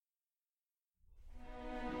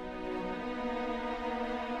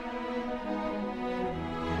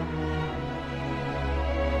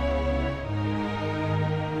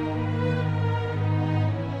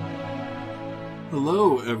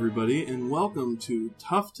Hello, everybody, and welcome to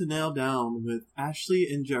Tough to Nail Down with Ashley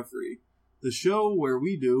and Jeffrey, the show where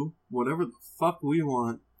we do whatever the fuck we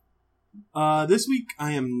want. This week,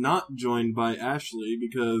 I am not joined by Ashley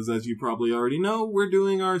because, as you probably already know, we're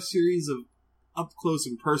doing our series of up-close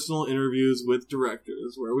and personal interviews with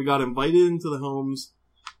directors, where we got invited into the homes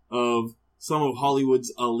of some of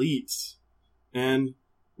Hollywood's elites, and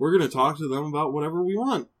we're going to talk to them about whatever we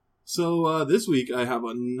want. So, this week, I have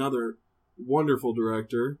another wonderful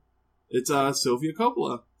director. It's Sofia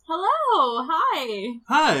Coppola. Hello, hi.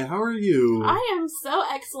 Hi, how are you? I am so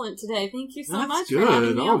excellent today. Thank you so That's much good. for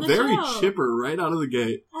having me on the very show. chipper right out of the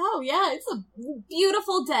gate. Oh yeah, it's a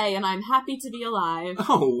beautiful day, and I'm happy to be alive.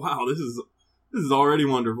 Oh wow, this is already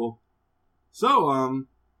wonderful. So,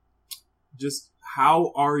 just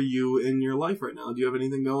how are you in your life right now? Do you have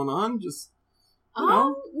anything going on? Just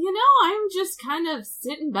I'm just kind of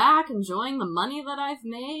sitting back, enjoying the money that I've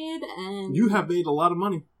made, and you have made a lot of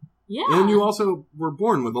money. Yeah. And you also were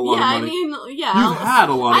born with a lot of money. You've had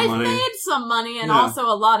a lot of money. I've made some money, and also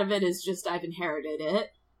a lot of it is just I've inherited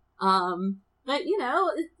it. But,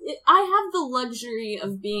 I have the luxury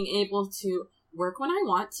of being able to work when I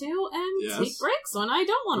want to and take breaks when I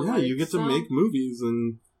don't want to work. Yeah, you get to make movies,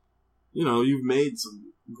 and, you've made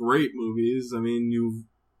some great movies. I mean,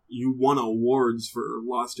 you won awards for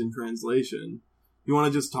Lost in Translation. You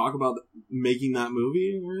want to just talk about making that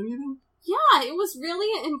movie or anything? Yeah, it was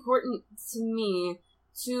really important to me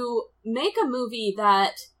to make a movie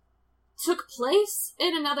that took place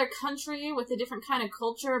in another country with a different kind of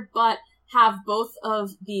culture, but have both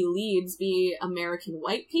of the leads be American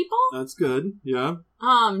white people. That's good, yeah.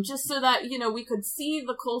 Just so that, we could see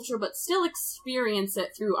the culture, but still experience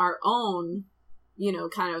it through our own,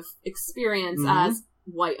 kind of experience as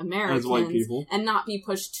white Americans. As white people. And not be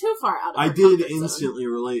pushed too far out of I our did comfort zone. instantly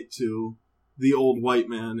relate to the old white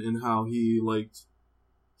man and how he liked...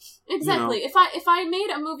 Exactly. If I made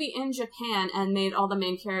a movie in Japan and made all the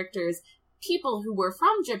main characters people who were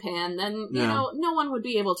from Japan, then, no one would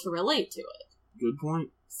be able to relate to it. Good point.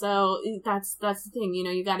 So that's the thing,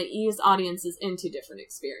 you gotta ease audiences into different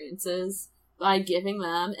experiences by giving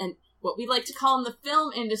them and what we like to call in the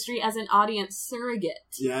film industry as an audience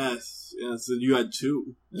surrogate. Yes, and you had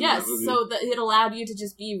two. Yes, so that it allowed you to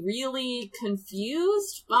just be really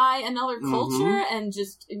confused by another culture and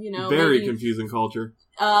just, very confusing culture.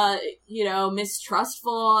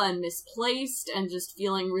 Mistrustful and misplaced and just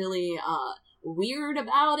feeling really, weird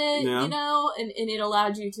about it, and it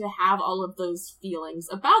allowed you to have all of those feelings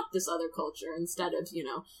about this other culture instead of,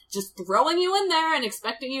 just throwing you in there and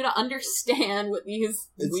expecting you to understand what these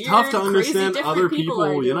it's tough to understand crazy, other people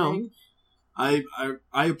are doing. I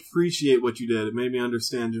appreciate what you did. It made me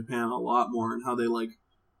understand Japan a lot more and how they like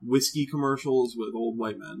whiskey commercials with old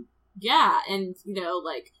white men. Yeah, and,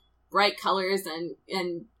 bright colors and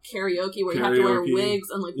karaoke where you have to wear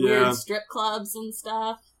wigs and, weird strip clubs and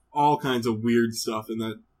stuff. All kinds of weird stuff in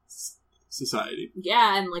that society.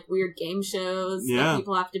 Yeah, and, weird game shows that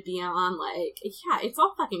people have to be on. It's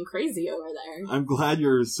all fucking crazy over there. I'm glad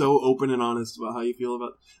you're so open and honest about how you feel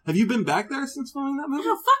about... Have you been back there since filming that movie?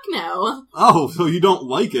 Oh, fuck no. Oh, so you don't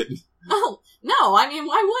like it. Oh, no, I mean,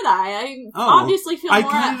 why would I? Obviously feel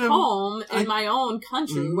more at home in my own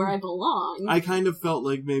country where I belong. I kind of felt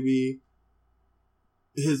like maybe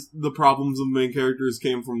the problems of main characters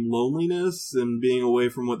came from loneliness and being away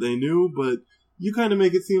from what they knew, but you kind of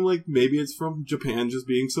make it seem like maybe it's from Japan just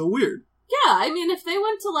being so weird. Yeah, I mean, if they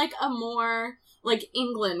went to, a more...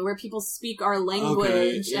 England, where people speak our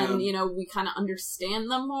language and, we kind of understand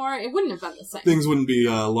them more, it wouldn't have been the same. Things wouldn't be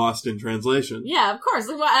lost in translation. Yeah, of course.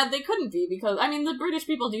 They couldn't be, because, the British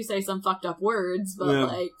people do say some fucked up words,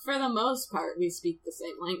 but, for the most part, we speak the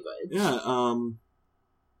same language. Yeah,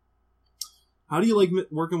 how do you like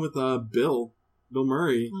working with Bill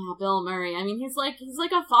Murray? Oh, Bill Murray. I mean, he's like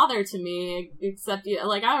a father to me, except,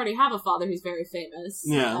 I already have a father who's very famous.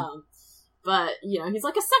 Yeah. But, he's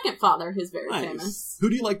like a second father who's very famous. Who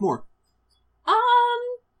do you like more?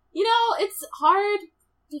 It's hard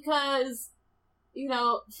because,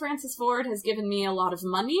 Francis Ford has given me a lot of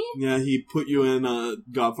money. Yeah, he put you in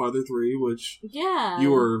Godfather 3, which... Yeah.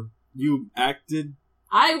 You acted...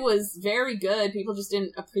 I was very good. People just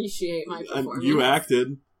didn't appreciate my performance. You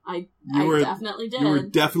acted. I definitely did. You were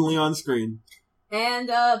definitely on screen. And,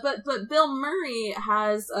 but Bill Murray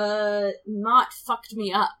has, not fucked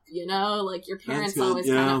me up, your parents always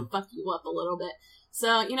kind of fuck you up a little bit. So,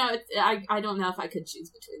 I don't know if I could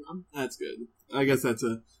choose between them. That's good. I guess that's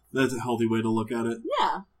a healthy way to look at it.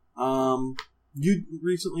 Yeah. You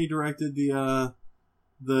recently directed the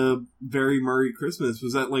Very Murray Christmas.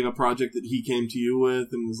 Was that a project that he came to you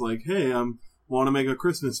with and was like, hey, I'm want to make a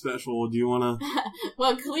Christmas special? Do you want to...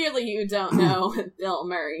 Well, clearly you don't know Bill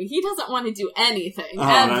Murray. He doesn't want to do anything,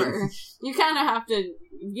 ever. You kind of have to,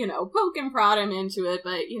 poke and prod him into it,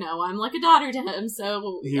 but, I'm like a daughter to him,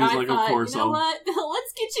 so he was thought, of course, what?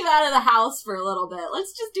 Let's get you out of the house for a little bit.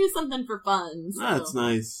 Let's just do something for fun. So, that's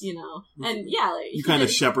nice. And yeah. You kind of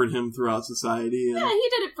shepherd him throughout society. Yeah, he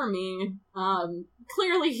did it for me.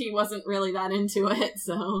 Clearly he wasn't really that into it,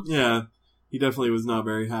 so... Yeah. He definitely was not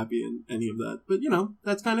very happy in any of that. But,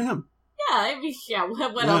 that's kind of him. Yeah, I mean,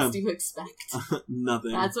 what else do you expect?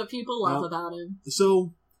 Nothing. That's what people love about him.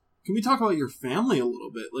 So, can we talk about your family a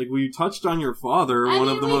little bit? Like, we touched on your father, I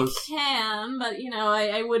mean, we can, but,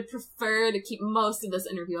 I would prefer to keep most of this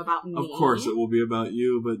interview about me. Of course it will be about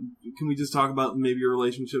you, but can we just talk about maybe your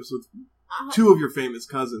relationships with two of your famous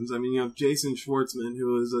cousins? I mean, you have Jason Schwartzman,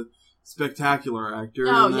 who is a spectacular actor.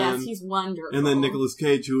 Oh, yes, he's wonderful. And then Nicolas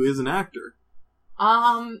Cage, who is an actor.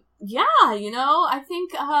 Yeah, I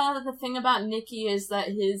think, the thing about Nicky is that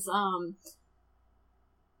his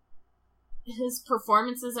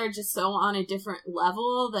performances are just so on a different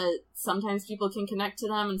level that sometimes people can connect to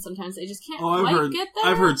them and sometimes they just can't get there.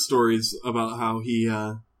 I've heard stories about how he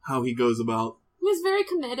goes about. He's very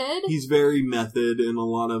committed. He's very method in a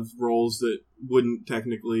lot of roles that wouldn't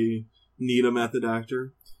technically need a method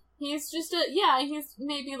actor. He's just he's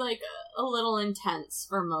maybe like a little intense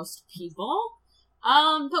for most people.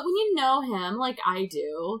 But when you know him, like I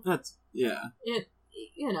do... you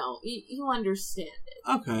understand it.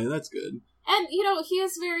 Okay, that's good. And, he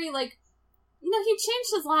is very, he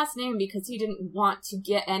changed his last name because he didn't want to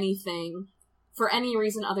get anything for any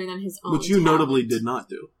reason other than his own Which you notably did not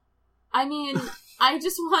do. I mean, I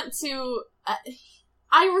just want to...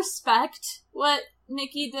 I respect what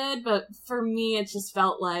Nicky did, but for me it just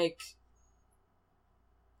felt like...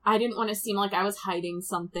 I didn't want to seem like I was hiding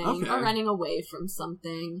something or running away from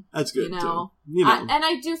something. That's good, too. And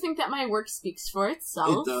I do think that my work speaks for itself.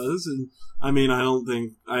 It does, and I mean, I don't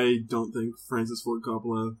think Francis Ford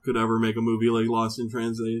Coppola could ever make a movie like Lost in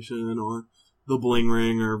Translation or The Bling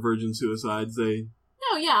Ring or Virgin Suicides. You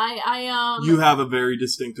have a very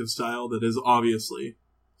distinctive style that is obviously...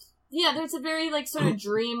 Yeah, there's a very, sort of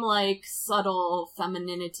dreamlike, subtle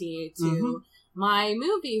femininity to... my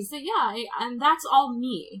movies, and that's all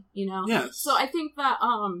me, Yes. So I think that,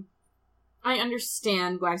 I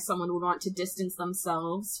understand why someone would want to distance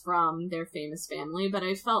themselves from their famous family, but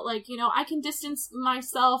I felt like, I can distance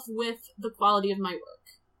myself with the quality of my work.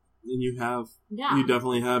 And you have. Yeah. You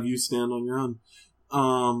definitely have. You stand on your own.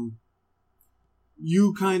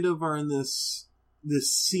 You kind of are in this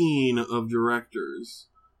scene of directors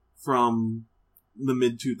from the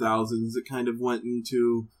mid-2000s that kind of went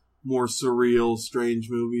into more surreal, strange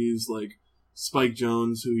movies like Spike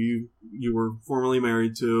Jonze, who you were formerly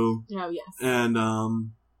married to. Oh, yes. And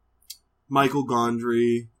Michael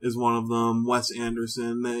Gondry is one of them. Wes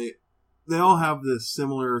Anderson. They all have this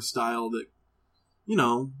similar style that,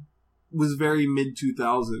 was very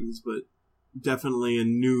mid-2000s, but definitely a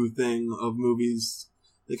new thing of movies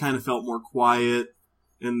that kind of felt more quiet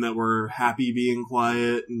and that were happy being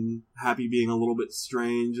quiet and happy being a little bit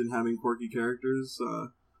strange and having quirky characters.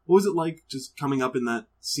 What was it like just coming up in that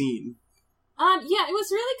scene? Yeah, it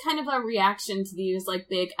was really kind of a reaction to these,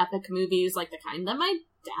 big epic movies, like the kind that my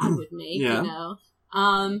dad would make,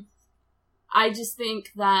 I just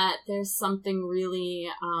think that there's something really,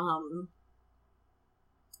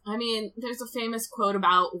 there's a famous quote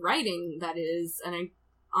about writing that is, and I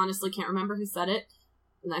honestly can't remember who said it,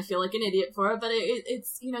 and I feel like an idiot for it, but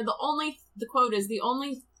it's, the quote is, the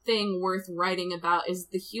only thing worth writing about is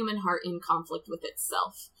the human heart in conflict with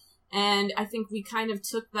itself. And I think we kind of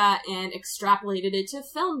took that and extrapolated it to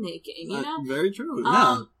filmmaking, Very true,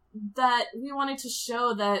 yeah. That we wanted to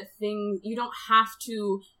show that you don't have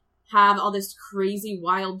to have all this crazy,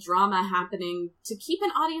 wild drama happening to keep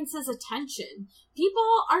an audience's attention.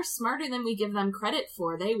 People are smarter than we give them credit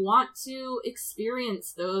for. They want to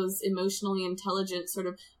experience those emotionally intelligent, sort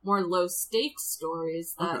of more low-stakes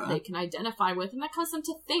stories that they can identify with, and that cause them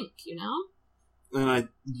to think, And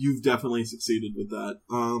you've definitely succeeded with that.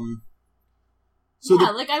 I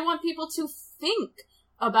want people to think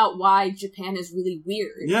about why Japan is really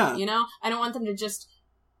weird. Yeah. I don't want them to just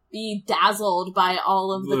be dazzled by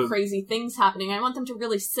all of the crazy things happening. I want them to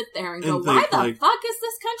really sit there and go, why the fuck is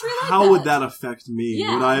this country like how would that affect me?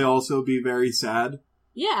 Yeah. Would I also be very sad?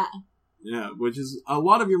 Yeah. Yeah, which is, a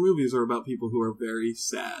lot of your movies are about people who are very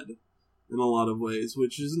sad in a lot of ways,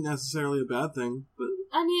 which isn't necessarily a bad thing, but...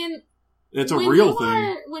 it's a real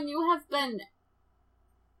thing. When you have been...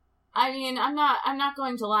 I'm not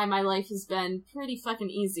going to lie, my life has been pretty fucking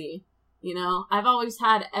easy, I've always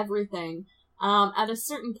had everything. At a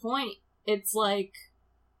certain point, it's like,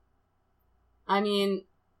 I mean,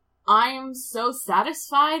 I am so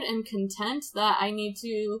satisfied and content that I need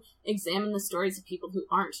to examine the stories of people who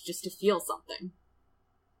aren't just to feel something.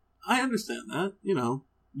 I understand that. You know,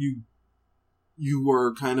 you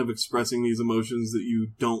were kind of expressing these emotions that you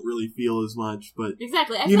don't really feel as much, but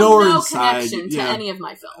exactly, I feel no inside, connection to any of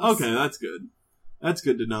my films. Okay, that's good. That's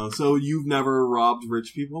good to know. So you've never robbed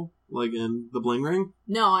rich people, like in The Bling Ring?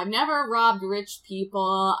 No, I've never robbed rich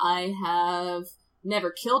people. I have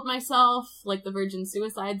never killed myself, like the Virgin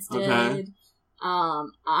Suicides did. Okay.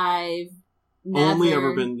 I've never... only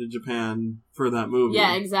ever been to Japan for that movie.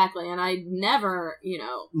 Yeah, exactly. And I never,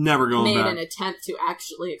 never made back. an attempt to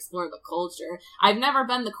actually explore the culture. I've never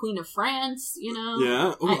been the Queen of France,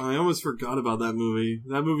 Yeah? Oh, I almost forgot about that movie.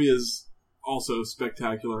 That movie is also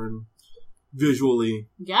spectacular and visually.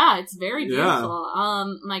 Yeah, it's very beautiful.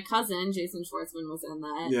 Yeah. My cousin, Jason Schwartzman, was in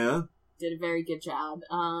that. Yeah. Did a very good job.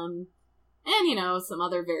 And, some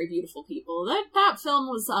other very beautiful people. That film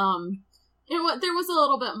was, there was a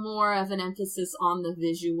little bit more of an emphasis on the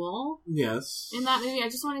visual. Yes. In that movie, I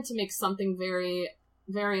just wanted to make something very,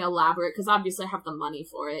 very elaborate, because obviously I have the money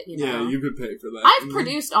for it, Yeah, you could pay for that. I've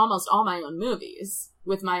produced almost all my own movies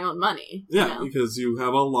with my own money. Yeah, because you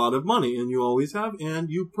have a lot of money, and you always have, and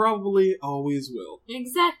you probably always will.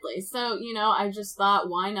 Exactly. So, I just thought,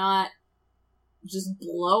 why not just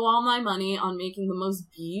blow all my money on making the most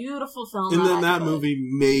beautiful film and then that movie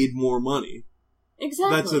made more money.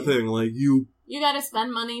 Exactly. That's the thing, like, you gotta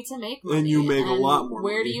spend money to make money. And you make a lot more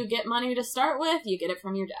where money. do you get money to start with? You get it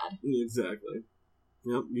from your dad. Exactly.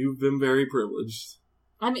 Yep, you've been very privileged.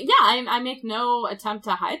 I mean, yeah, I make no attempt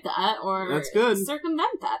to hide that or That's good.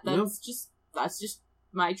 circumvent that. That's just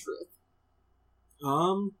my truth.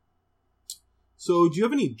 So do you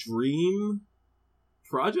have any dream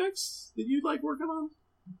projects that you'd like working on?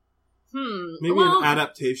 Maybe an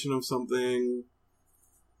adaptation of something.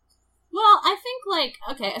 Well, I think,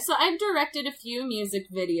 okay, so I've directed a few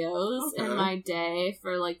music videos in my day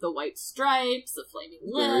for, the White Stripes, the Flaming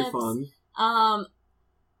Lips. Very fun.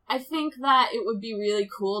 I think that it would be really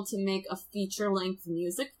cool to make a feature-length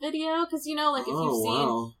music video, because, if you've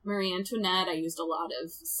seen Marie Antoinette, I used a lot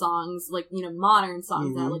of songs, modern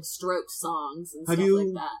songs, that, stroke songs and stuff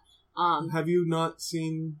like that. Have you not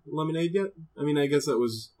seen Lemonade yet? I mean, I guess that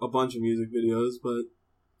was a bunch of music videos, but...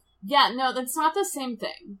 Yeah, no, that's not the same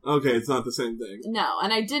thing. Okay, it's not the same thing. No,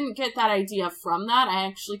 and I didn't get that idea from that. I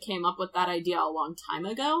actually came up with that idea a long time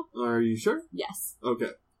ago. Are you sure? Yes.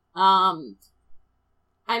 Okay.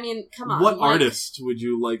 I mean, come on. What artist would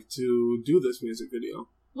you like to do this music video?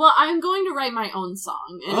 Well, I'm going to write my own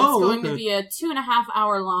song, and it's going to be a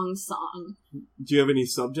 2.5-hour long song. Do you have any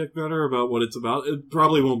subject matter about what it's about? It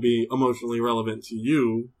probably won't be emotionally relevant to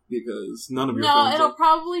you, because none of your films it'll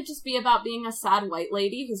probably just be about being a sad white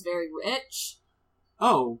lady who's very rich.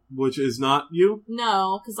 Oh, which is not you?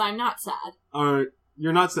 No, because I'm not sad.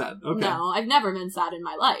 You're not sad, okay. No, I've never been sad in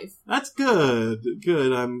my life. That's good.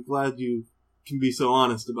 Good, I'm glad you can be so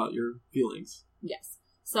honest about your feelings. Yes.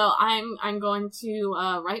 So I'm going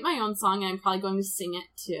to write my own song, and I'm probably going to sing it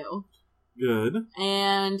too. Good.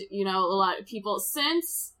 And, a lot of people,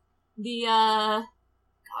 since the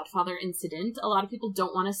Godfather incident, a lot of people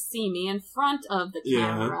don't want to see me in front of the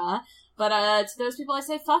camera. But to those people I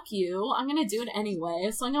say, fuck you, I'm going to do it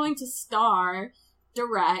anyway. So I'm going to star,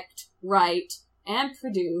 direct, write, and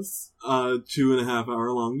produce a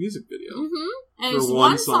 2.5-hour long music video. Mm-hmm. And it's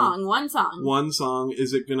one song. One song.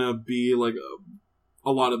 Is it gonna be like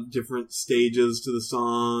a lot of different stages to the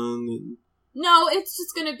song? No, it's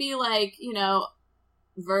just gonna be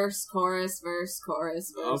verse, chorus, verse,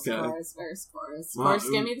 chorus, verse, chorus, verse, chorus. Wow. Chorus is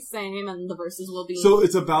gonna be the same, and the verses will be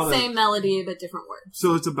it's about same melody but different words.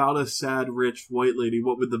 So it's about a sad, rich white lady.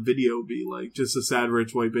 What would the video be like? Just a sad,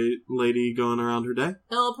 rich white lady going around her day?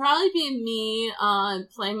 It'll probably be me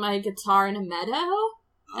playing my guitar in a meadow,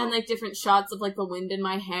 and different shots of the wind in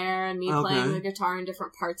my hair, and me playing the guitar in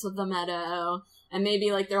different parts of the meadow. And maybe,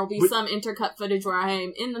 there'll be some intercut footage where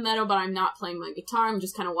I'm in the meadow, but I'm not playing my guitar. I'm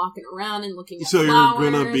just kind of walking around and looking at flowers. So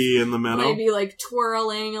you're gonna be in the meadow? Maybe,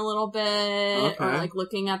 twirling a little bit. Or,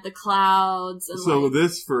 looking at the clouds. And, so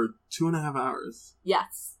this for 2.5 hours?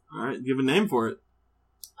 Yes. Alright, give a name for it.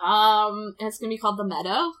 It's gonna be called The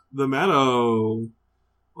Meadow. The Meadow.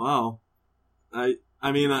 Wow.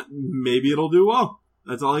 I mean, maybe it'll do well.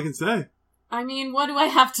 That's all I can say. I mean, what do I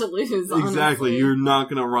have to lose, honestly? Exactly. You're not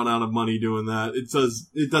going to run out of money doing that.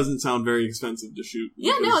 It doesn't sound very expensive to shoot.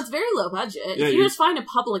 Yeah, no, it's very low budget. Yeah, if you just find a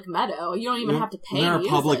public meadow, you don't even have to pay to use it. There are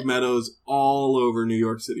public meadows all over New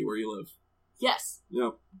York City where you live. Yes.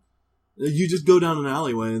 Yep. You just go down an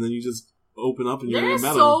alleyway and then you just open up and you're in a There's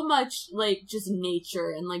meadow. so much, like, just nature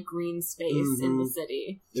and, like, green space in the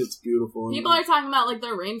city. It's beautiful. People are talking about, like, the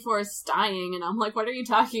rainforest dying, and I'm like, what are you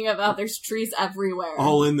talking about? There's trees everywhere.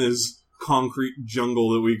 All in this concrete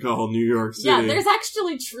jungle that we call New York City. Yeah, there's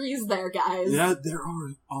actually trees there, guys. Yeah, there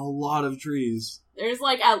are a lot of trees. There's,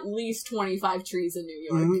 like, at least 25 trees in New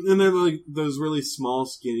York. And they're, like, those really small,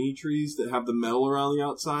 skinny trees that have the metal around the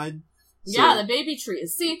outside. So, yeah, the baby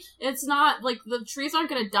trees. See, it's not, like, the trees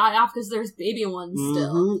aren't gonna die off because there's baby ones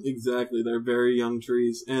still. Exactly, they're very young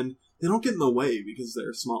trees, and they don't get in the way because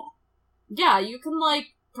they're small. Yeah, you can, like,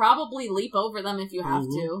 probably leap over them if you have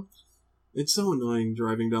to. It's so annoying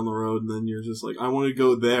driving down the road, and then you're just like, I want to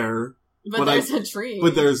go there. But there's a tree.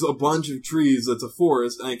 But there's a bunch of trees that's a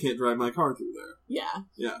forest, and I can't drive my car through there. Yeah.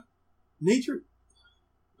 Yeah. Nature...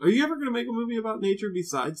 Are you ever going to make a movie about nature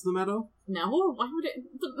besides the meadow? No, why would it...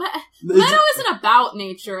 The meadow isn't about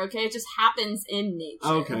nature, okay? It just happens in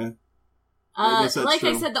nature. Okay. I guess that's like true.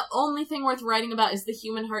 I said, the only thing worth writing about is the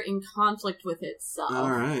human heart in conflict with itself.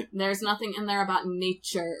 Alright. There's nothing in there about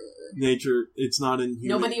nature. Nature, it's not in human...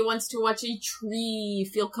 Nobody wants to watch a tree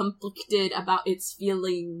feel conflicted about its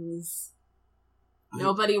feelings.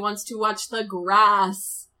 Nobody wants to watch the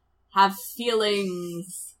grass have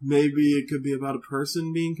feelings. Maybe it could be about a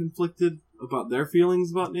person being conflicted about their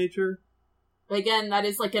feelings about nature? Again, that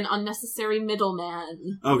is like an unnecessary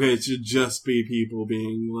middleman. Okay, it should just be people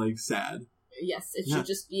being, like, sad. Yes, it should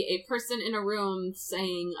just be a person in a room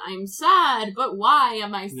saying, I'm sad, but why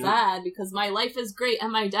am I sad? Because my life is great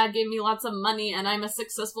and my dad gave me lots of money and I'm a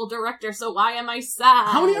successful director, so why am I sad?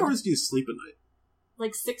 How many hours do you sleep a night?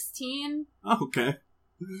 Like 16? Oh, okay.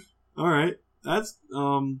 Alright. That's,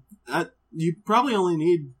 you probably only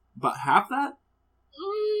need about half that?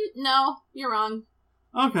 No, you're wrong.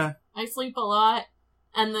 Okay. I sleep a lot,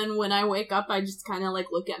 and then when I wake up, I just kind of,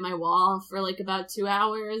 like, look at my wall for, like, about 2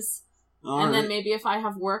 hours. Then maybe if I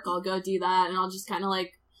have work, I'll go do that, and I'll just kind of,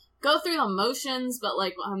 like, go through the motions, but,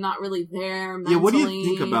 like, I'm not really there mentally what do you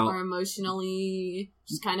think about... or emotionally.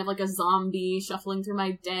 Just kind of like a zombie shuffling through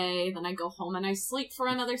my day. Then I go home and I sleep for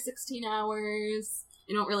another 16 hours.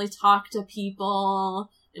 I don't really talk to people.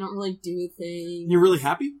 I don't really do things. You're really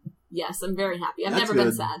happy? Yes, I'm very happy. I've That's never good.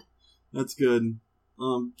 been sad. That's good.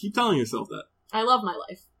 Keep telling yourself that. I love my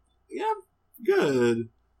life. Yeah, good.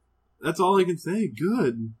 That's all I can say.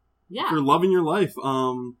 Good. Yeah. For loving your life.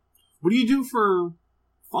 What do you do for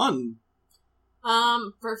fun?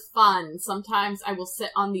 For fun, sometimes I will sit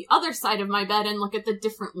on the other side of my bed and look at the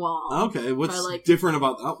different wall. Okay, what's for, like, different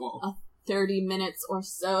about that wall? 30 minutes or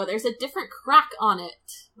so. There's a different crack on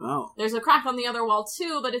it. Oh. There's a crack on the other wall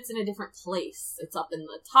too, but it's in a different place. It's up in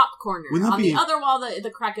the top corner. On the other wall,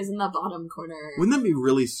 the crack is in the bottom corner. Wouldn't that be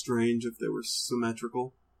really strange if they were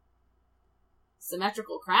symmetrical?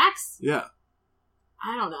 Symmetrical cracks? Yeah.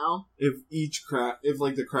 I don't know. If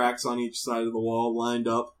like the cracks on each side of the wall lined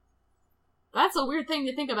up. That's a weird thing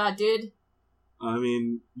to think about, dude. I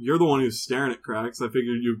mean, you're the one who's staring at cracks. I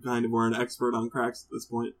figured you kind of were an expert on cracks at this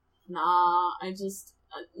point. Nah, I just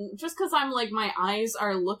because I'm like my eyes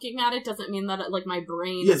are looking at it doesn't mean that like my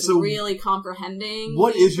brain is really comprehending.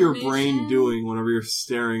 What is your brain doing whenever you're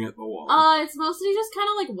staring at the wall? It's mostly just kind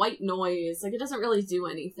of like white noise. Like it doesn't really do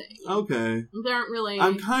anything. Okay. There aren't really.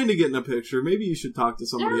 I'm kind of getting a picture. Maybe you should talk to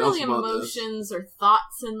somebody else about this. There aren't really emotions or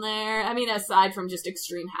thoughts in there. I mean, aside from just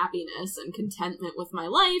extreme happiness and contentment with my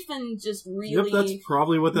life and just really. Yep, that's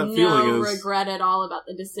probably what that feeling is. No regret at all about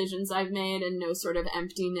the decisions I've made and no sort of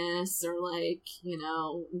emptiness or like, you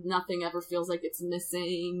know, nothing ever feels like it's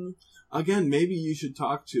missing. Again, maybe you should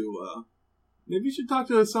talk to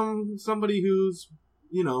somebody who's,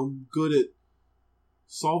 you know, good at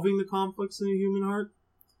solving the conflicts in a human heart.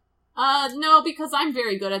 No, because I'm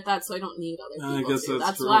very good at that, so I don't need other people to.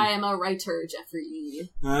 That's true. why I'm a writer, Jeffrey.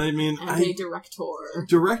 I mean, I'm a director.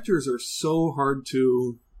 Directors are so hard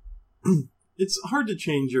to... it's hard to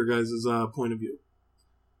change your guys' point of view.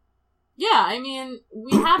 Yeah, I mean,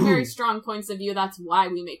 we have very strong points of view. That's why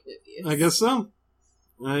we make movies. I guess so.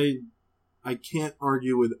 I can't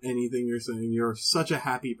argue with anything you're saying. You're such a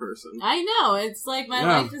happy person. I know. It's like my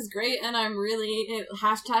life is great, and I'm really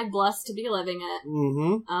 #blessed to be living it.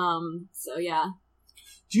 Mm-hmm. So yeah.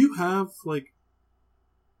 Do you have like,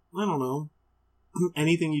 I don't know,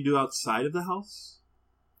 anything you do outside of the house?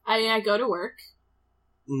 I go to work.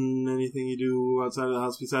 Anything you do outside of the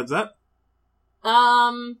house besides that?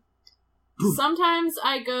 Sometimes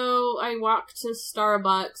I walk to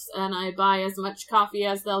Starbucks and I buy as much coffee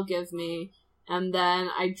as they'll give me, and then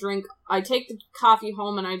I take the coffee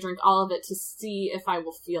home and I drink all of it to see if I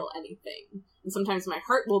will feel anything. And sometimes my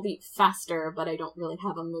heart will beat faster, but I don't really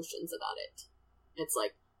have emotions about it. It's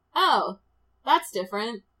like, oh, that's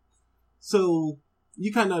different. So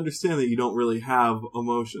you kind of understand that you don't really have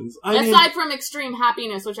emotions. Aside from extreme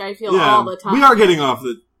happiness, which I feel all the time. We are getting off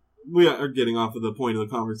of the point of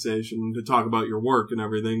the conversation to talk about your work and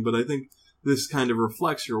everything, but I think this kind of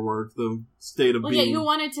reflects your work, the state of being... yeah, you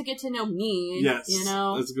wanted to get to know me. Yes, you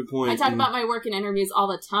know? That's a good point. I talk about my work in interviews all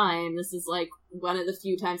the time. This is, like, one of the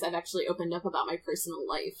few times I've actually opened up about my personal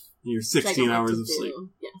life. Your 16 hours of sleep.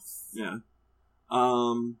 Yes. Yeah.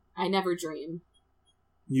 I never dream.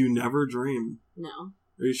 You never dream? No.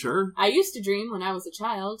 Are you sure? I used to dream when I was a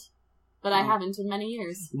child, but I haven't in many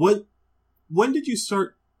years. When did you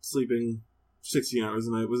start sleeping 16 hours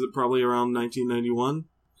a night? Was it probably around 1991?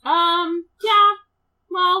 Yeah.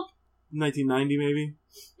 Well... 1990, maybe?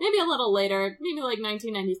 Maybe a little later. Maybe like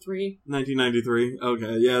 1993. 1993?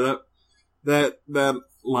 Okay, yeah, that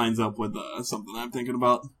lines up with something I'm thinking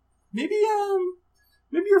about. Maybe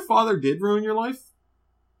your father did ruin your life?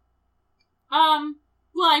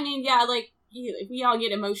 Well, I mean, yeah, like, we all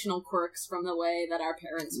get emotional quirks from the way that our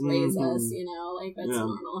parents raise us, you know, like, that's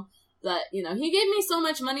normal. But, you know, he gave me so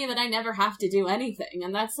much money that I never have to do anything,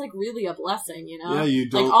 and that's, like, really a blessing, you know? Yeah, you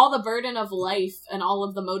don't... Like, all the burden of life and all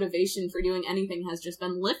of the motivation for doing anything has just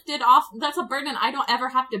been lifted off. That's a burden I don't ever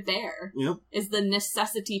have to bear. Yep. Is the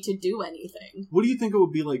necessity to do anything. What do you think it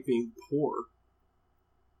would be like being poor?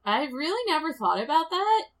 I really never thought about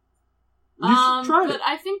that. You should try it. But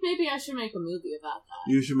I think maybe I should make a movie about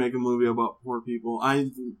that. You should make a movie about poor people. I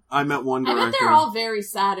met one director. I bet they're all very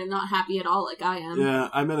sad and not happy at all like I am. Yeah,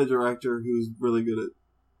 I met a director who's really good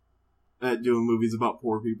at doing movies about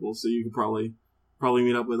poor people, so you could probably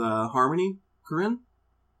meet up with Harmony Korine.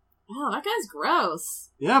 Oh, that guy's gross.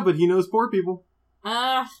 Yeah, but he knows poor people.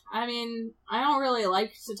 I mean, I don't really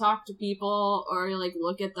like to talk to people or, like,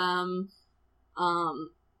 look at them.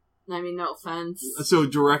 I mean, no offense. So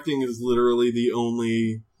directing is literally the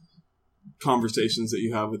only conversations that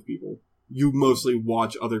you have with people. You mostly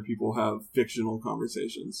watch other people have fictional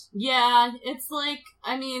conversations. Yeah, it's like,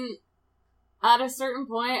 I mean, at a certain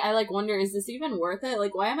point, I, like, wonder, is this even worth it?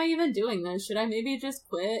 Like, why am I even doing this? Should I maybe just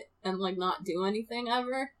quit and, like, not do anything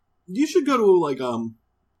ever? You should go to,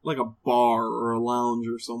 like a bar or a lounge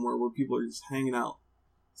or somewhere where people are just hanging out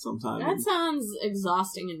sometime. That sounds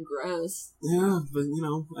exhausting and gross. Yeah, but, you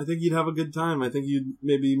know, I think you'd have a good time. I think you'd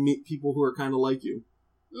maybe meet people who are kind of like you.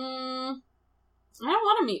 I don't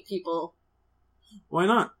want to meet people. Why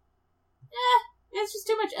not? It's just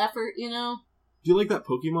too much effort, you know? Do you like that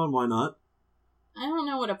Pokemon? Why not? I don't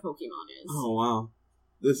know what a Pokemon is. Oh, wow.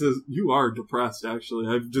 You are depressed, actually.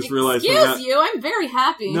 I've just realized Excuse you, I'm very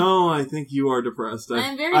happy. No, I think you are depressed.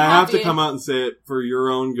 I'm very happy. I have to come out and say it for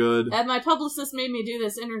your own good. And my publicist made me do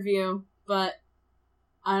this interview, but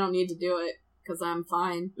I don't need to do it, because I'm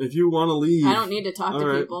fine. If you want to leave. I don't need to talk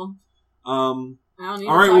to people.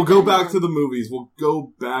 Alright, we'll go back to the movies.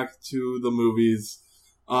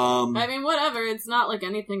 I mean, whatever. It's not like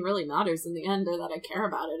anything really matters in the end, or that I care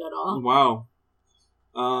about it at all.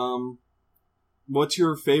 Wow. What's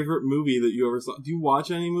your favorite movie that you ever saw? Do you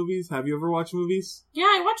watch any movies? Have you ever watched movies? Yeah,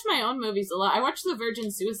 I watch my own movies a lot. I watch The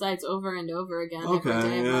Virgin Suicides over and over again. Okay, every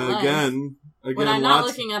day of my life. Again. When I'm not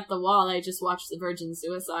looking at the wall, I just watch The Virgin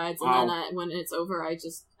Suicides, and then when it's over, I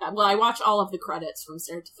watch all of the credits from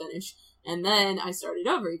start to finish, and then I start it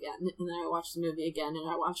over again, and then I watch the movie again, and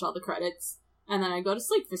I watch all the credits, and then I go to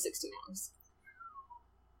sleep for 16 hours.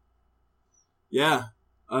 Yeah.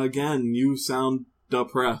 Again, you sound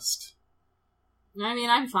depressed. I mean,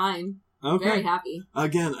 I'm fine. Okay. Very happy.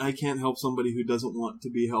 Again, I can't help somebody who doesn't want to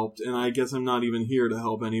be helped, and I guess I'm not even here to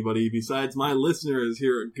help anybody besides my listeners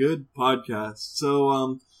here at Good Podcast.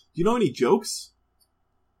 So, do you know any jokes?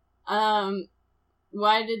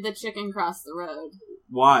 Why did the chicken cross the road?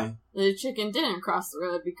 Why? The chicken didn't cross the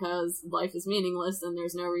road because life is meaningless and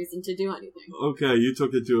there's no reason to do anything. Okay, you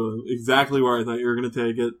took it to exactly where I thought you were going to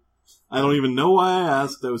take it. I don't even know why I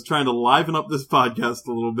asked. I was trying to liven up this podcast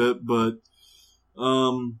a little bit, but...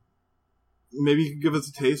 maybe you could give us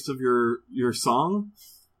a taste of your song?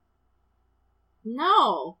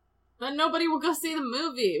 No. Then nobody will go see the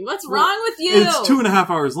movie. What's wrong with you? It's 2.5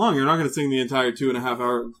 hours long. You're not going to sing the entire 2.5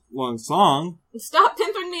 hour long song. Stop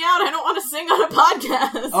pimping me out. I don't want to sing on a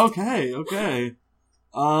podcast. Okay.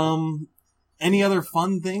 Any other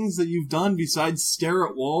fun things that you've done besides stare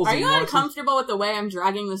at walls? Are you uncomfortable with the way I'm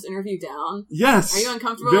dragging this interview down? Yes. Are you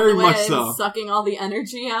uncomfortable with the way I'm sucking all the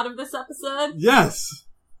energy out of this episode? Yes.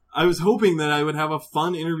 I was hoping that I would have a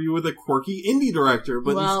fun interview with a quirky indie director,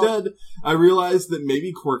 but instead I realized that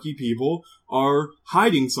maybe quirky people are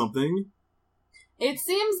hiding something. It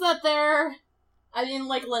seems that they're... I mean,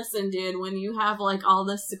 like, listen, dude, when you have, like, all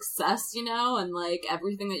this success, you know, and, like,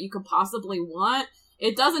 everything that you could possibly want...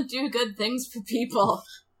 It doesn't do good things for people.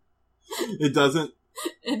 It doesn't.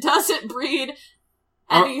 It doesn't breed.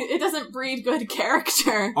 It doesn't breed good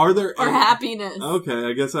character. Are there or happiness? Okay,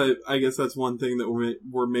 I guess that's one thing that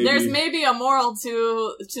we're maybe. There's maybe a moral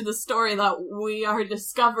to the story that we are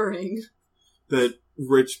discovering. That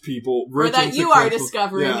rich people, or that you are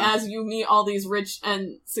discovering as you meet all these rich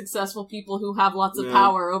and successful people who have lots of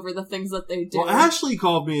power over the things that they do. Well, Ashley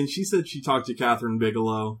called me and she said she talked to Catherine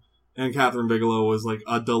Bigelow, and Catherine Bigelow was like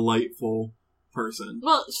a delightful person.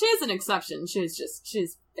 Well, she is an exception.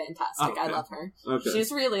 She's fantastic. Okay. I love her. Okay. She's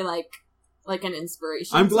really like an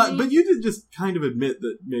inspiration. I'm glad, but you did just kind of admit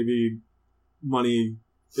that maybe money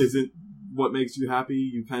isn't what makes you happy.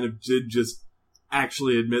 You kind of did just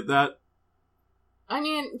actually admit that. I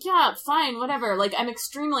mean, yeah, fine, whatever. Like, I'm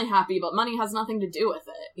extremely happy, but money has nothing to do with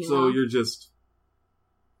it. So you're just...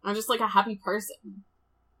 I'm just, like, a happy person.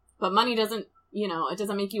 But money doesn't, it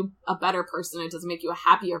doesn't make you a better person. It doesn't make you a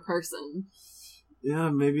happier person.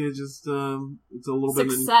 Yeah, maybe it just, it's a little bit...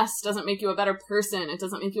 Success doesn't make you a better person. It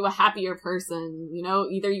doesn't make you a happier person.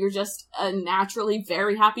 Either you're just a naturally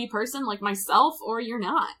very happy person like myself, or you're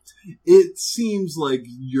not. It seems like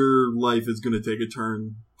your life is going to take a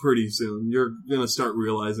turn pretty soon. You're going to start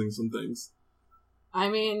realizing some things. I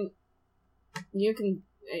mean, you can...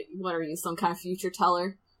 What are you, some kind of future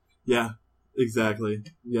teller? Yeah, exactly.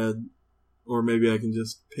 Yeah. Or maybe I can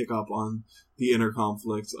just pick up on the inner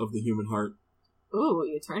conflicts of the human heart. Ooh,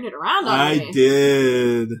 you turned it around on me. I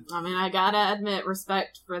did. I mean, I gotta admit,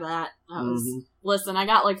 respect for that. Listen, I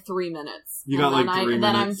got like 3 minutes. You got like 3 minutes.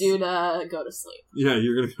 Then I'm due to go to sleep. Yeah,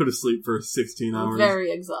 you're gonna go to sleep for 16 hours. I'm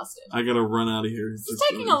very exhausted. I gotta run out of here. It's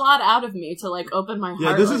taking a lot out of me to like open my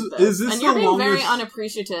heart this like is this. this and the you're being longest... very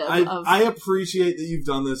unappreciative of... I appreciate that you've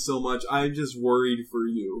done this so much. I'm just worried for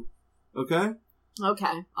you. Okay?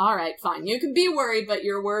 Okay. Alright, fine. You can be worried, but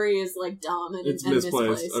your worry is like dumb and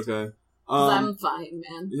misplaced. Okay. I'm fine,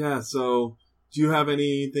 man. Yeah, so, do you have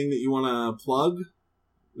anything that you want to plug?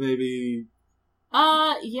 Maybe...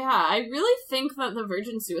 Yeah, I really think that The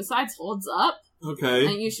Virgin Suicides holds up. Okay.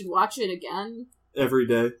 And you should watch it again. Every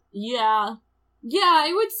day? Yeah. Yeah,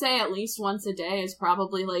 I would say at least once a day is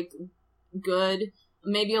probably, like, good.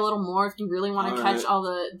 Maybe a little more if you really want to catch all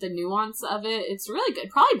the nuance of it. It's really good.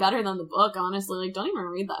 Probably better than the book, honestly. Like, don't even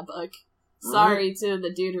read that book. Sorry to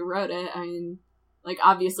the dude who wrote it. I mean... Like,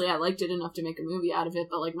 obviously, I liked it enough to make a movie out of it,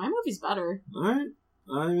 but, like, my movie's better. Alright.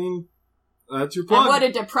 I mean, that's your plug. And would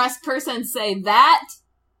a depressed person say that?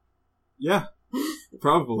 Yeah.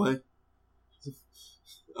 Probably.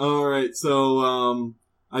 Alright, so,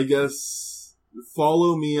 I guess,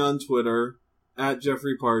 follow me on Twitter,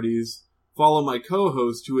 @JeffreyParties. Follow my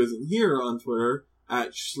co-host, who isn't here, on Twitter,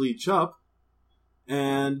 @ShleechUp.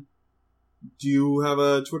 And, do you have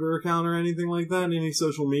a Twitter account or anything like that? Any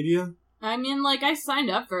social media? I mean, like, I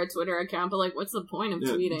signed up for a Twitter account, but, like, what's the point of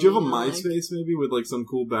tweeting? Do you have a MySpace, maybe, with, like, some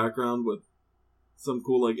cool background, with some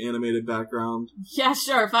cool, like, animated background? Yeah,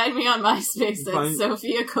 sure. Find me on MySpace at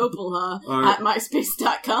Sophia Coppola at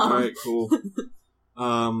MySpace.com. Alright, cool.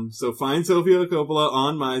 So find Sophia Coppola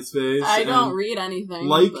on MySpace. I don't read anything.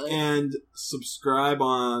 And subscribe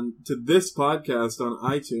to this podcast on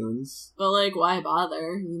iTunes. But, like, why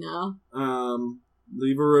bother,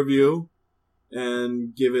 Leave a review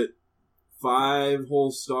and give it 5 whole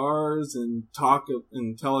stars and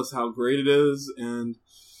tell us how great it is, and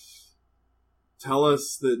tell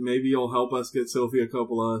us that maybe you'll help us get Sophia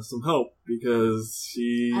Coppola some help, because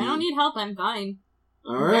I don't need help, I'm fine.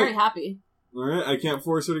 Alright. I'm very happy. Alright, I can't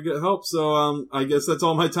force her to get help, so I guess that's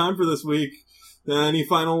all my time for this week. Any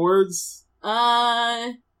final words?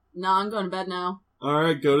 No, I'm going to bed now.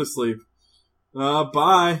 Alright, go to sleep.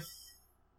 Bye.